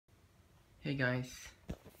Hey guys,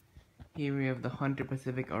 here we have the Hunter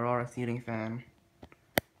Pacific Aurora ceiling fan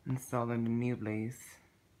installed in the new place.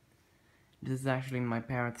 This is actually in my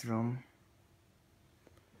parents' room.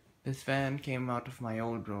 This fan came out of my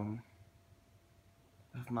old room,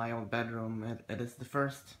 of my old bedroom. It is the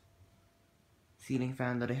first ceiling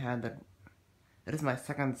fan that I had that is my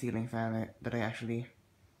second ceiling fan that I actually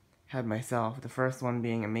had myself. The first one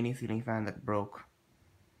being a mini ceiling fan that broke.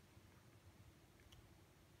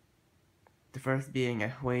 The first being a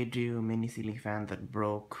Huiju mini ceiling fan that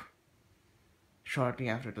broke shortly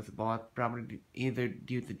after it was bought, probably either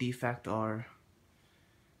due to defect or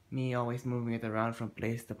me always moving it around from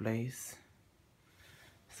place to place.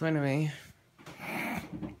 So anyway,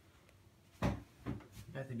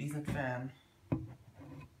 that's a decent fan.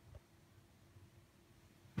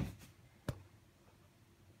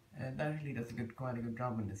 It actually does quite a good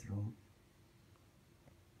job in this room.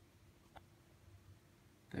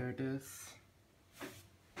 There it is.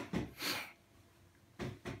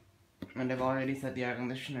 And I've already set the air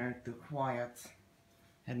conditioner to quiet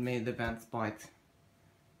and made the vents point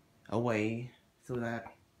away so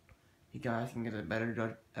that you guys can get a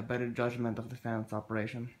better judgment of the fan's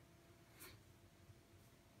operation.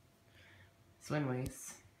 So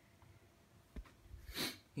anyways,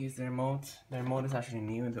 here's the remote. The remote is actually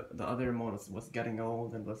new. The other remote was getting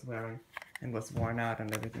old and was worn out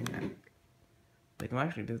and everything. Wait, no,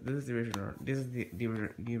 actually, this is the original. This is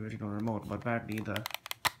the original remote, but apparently the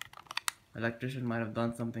electrician might have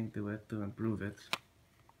done something to it to improve it.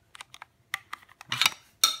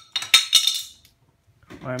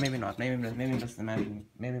 Or maybe not. Maybe I'm just imagining.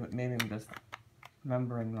 Maybe I'm just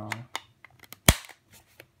remembering wrong.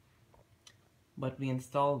 But we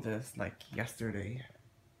installed this like yesterday.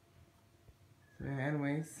 So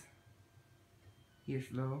anyways, here's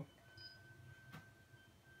low.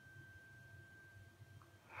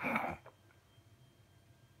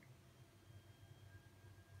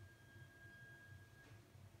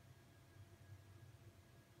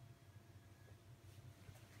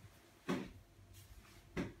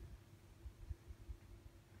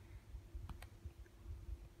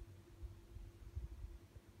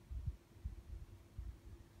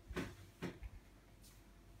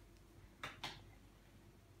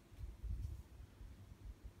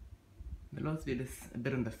 The low speed is a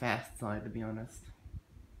bit on the fast side, to be honest.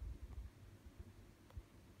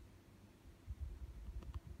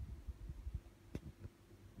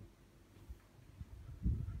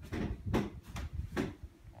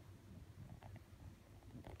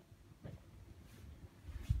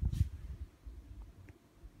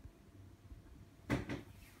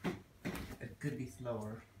 It could be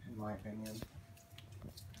slower, in my opinion.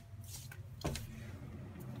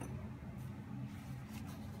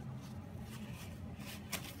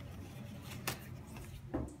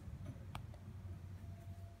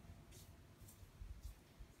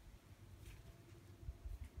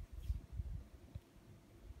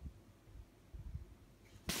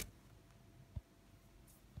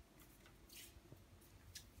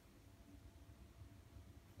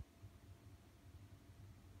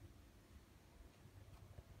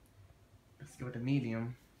 Let's go with the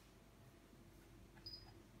medium.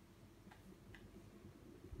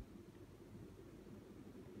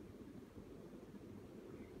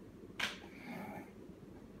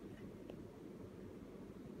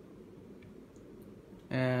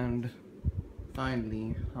 And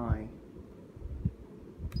finally, high.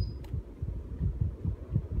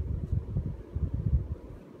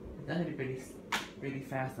 It's actually pretty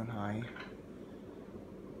fast and high.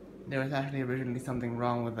 There was actually originally something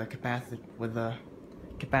wrong with the capacitor,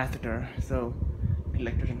 so the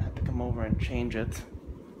electrician had to come over and change it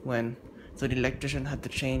when we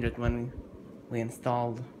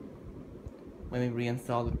reinstalled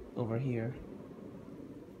it over here.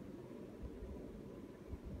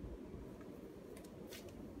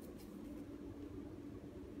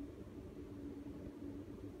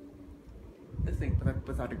 This thing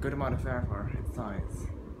puts out a good amount of air for its size.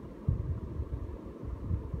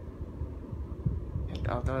 And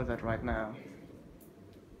I'll tell you that right now.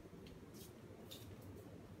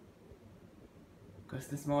 Because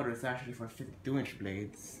this motor is actually for 52-inch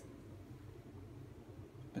blades.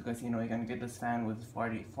 Because, you know, you can get this fan with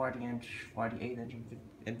 40-inch, 48-inch,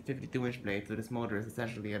 and 52-inch blades. So this motor is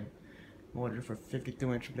essentially a motor for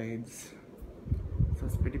 52-inch blades. So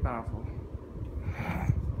it's pretty powerful.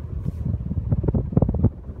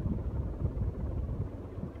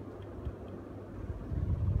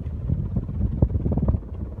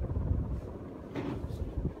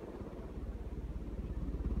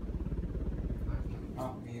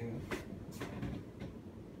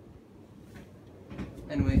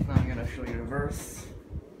 Anyway, Anyways, now I'm gonna show you reverse.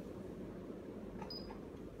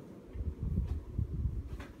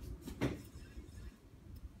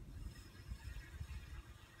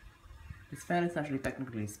 This fan is actually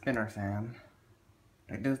technically a spinner fan.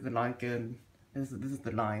 Like this is the light good. This is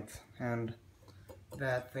the light, and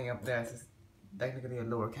that thing up there is technically a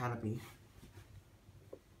lower canopy.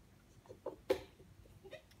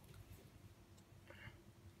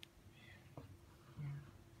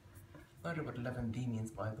 I wonder what 11D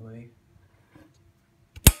means, by the way.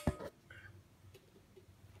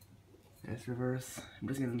 There's reverse. I'm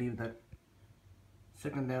just gonna leave that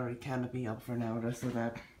secondary canopy up for now, just so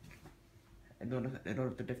that I don't have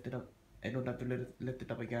to lift it up. I don't have to lift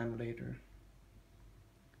it up again later.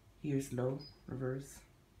 Here's low, reverse.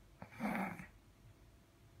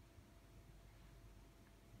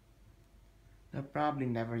 I'll probably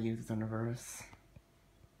never use this on reverse.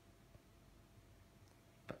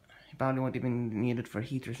 But I probably won't even need it for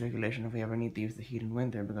heat recirculation if we ever need to use the heat in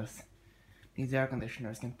winter, because these air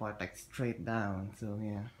conditioners can point like straight down, so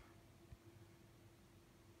yeah.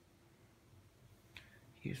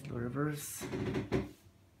 Here's the reverse.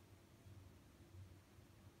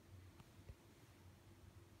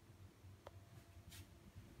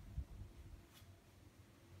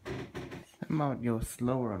 I might go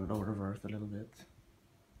slower on low reverse a little bit.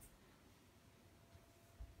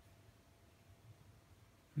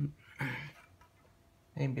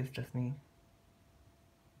 Maybe it's just me.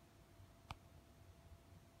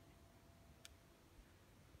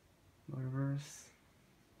 Low reverse.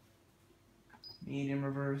 Medium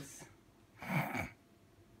reverse.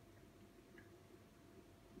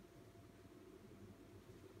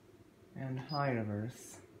 And high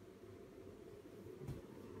reverse.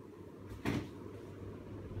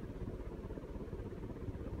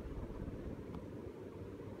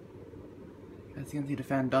 As you can see, the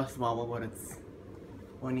fan does wobble, but it's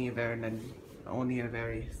only a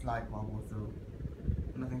very slight wobble, so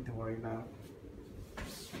nothing to worry about.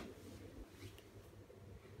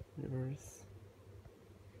 Reverse.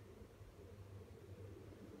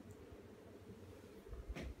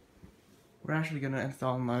 We're actually gonna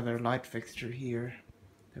install another light fixture here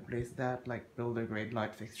to replace that like builder grade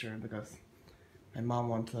light fixture, because my mom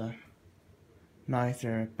wants a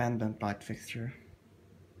nicer pendant light fixture.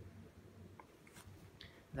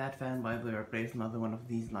 That fan, by the way, replaced another one of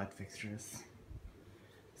these light fixtures.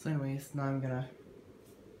 So anyways, now I'm gonna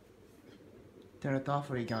turn it off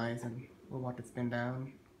for you guys and we'll watch it spin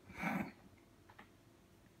down.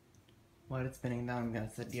 While it's spinning down, I'm gonna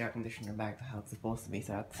set the air conditioner back to how it's supposed to be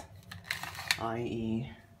set, i.e.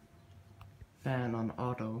 fan on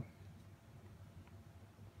auto,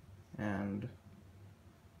 and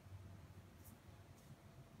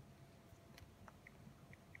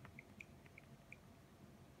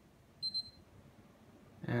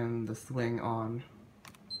the swing on.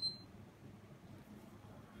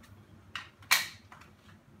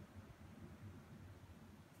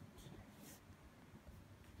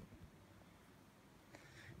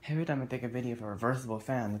 Every time I take a video of a reversible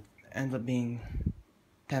fan, it ends up being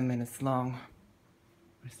 10 minutes long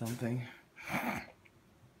or something.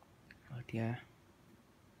 But yeah.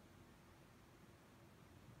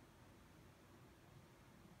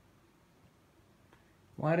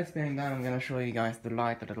 While it's spinning down, I'm gonna show you guys the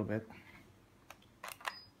light a little bit.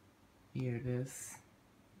 Here it is.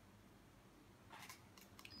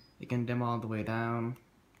 You can dim all the way down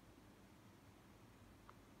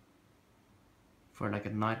for like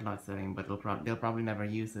a night light setting, but they'll probably never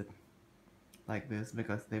use it like this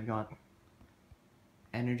because they've got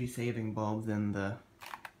energy saving bulbs in the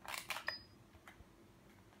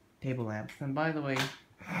table lamps. And by the way,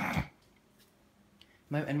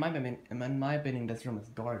 in my opinion, this room is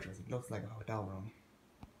gorgeous. It looks like a hotel room.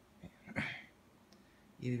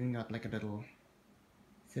 You even got like a little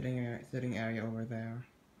sitting area over there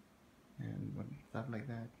and stuff like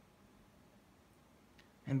that.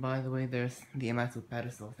 And by the way, there's the massive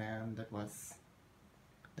pedestal fan that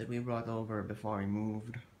we brought over before we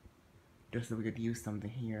moved, just so we could use something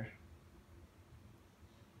here,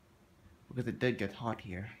 because it did get hot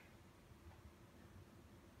here.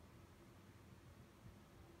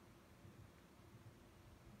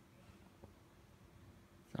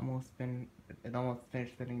 It almost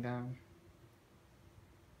finished sitting down.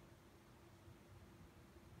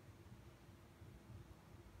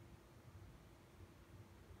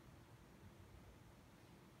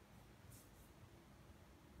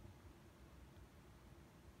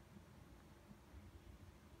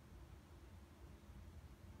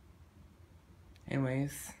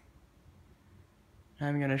 Anyways,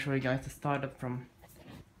 I'm gonna show you guys the startup from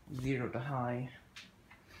 0 to high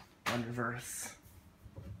on reverse.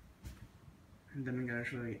 And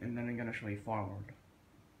then I'm gonna show you forward.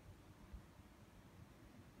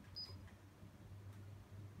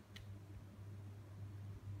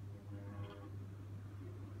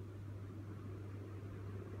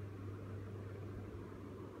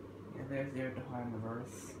 Yeah, there's the air to high in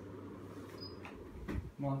reverse.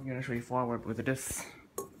 I'm also gonna show you forward with this.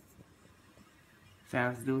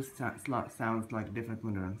 Fans do sounds like different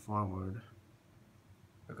when they're in forward.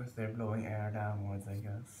 Because they're blowing air downwards, I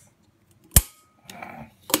guess.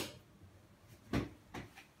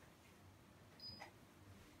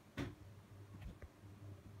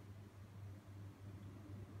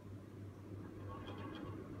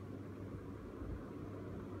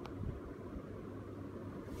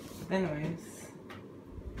 But anyways,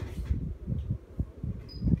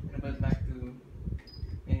 I'm gonna go back to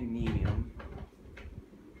any medium.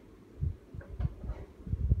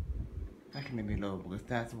 Actually maybe low because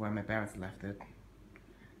that's where my parents left it.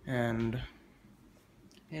 And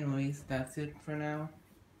anyways, that's it for now.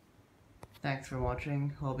 Thanks for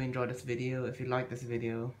watching. Hope you enjoyed this video. If you like this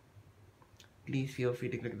video, please feel free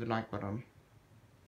to click the like button.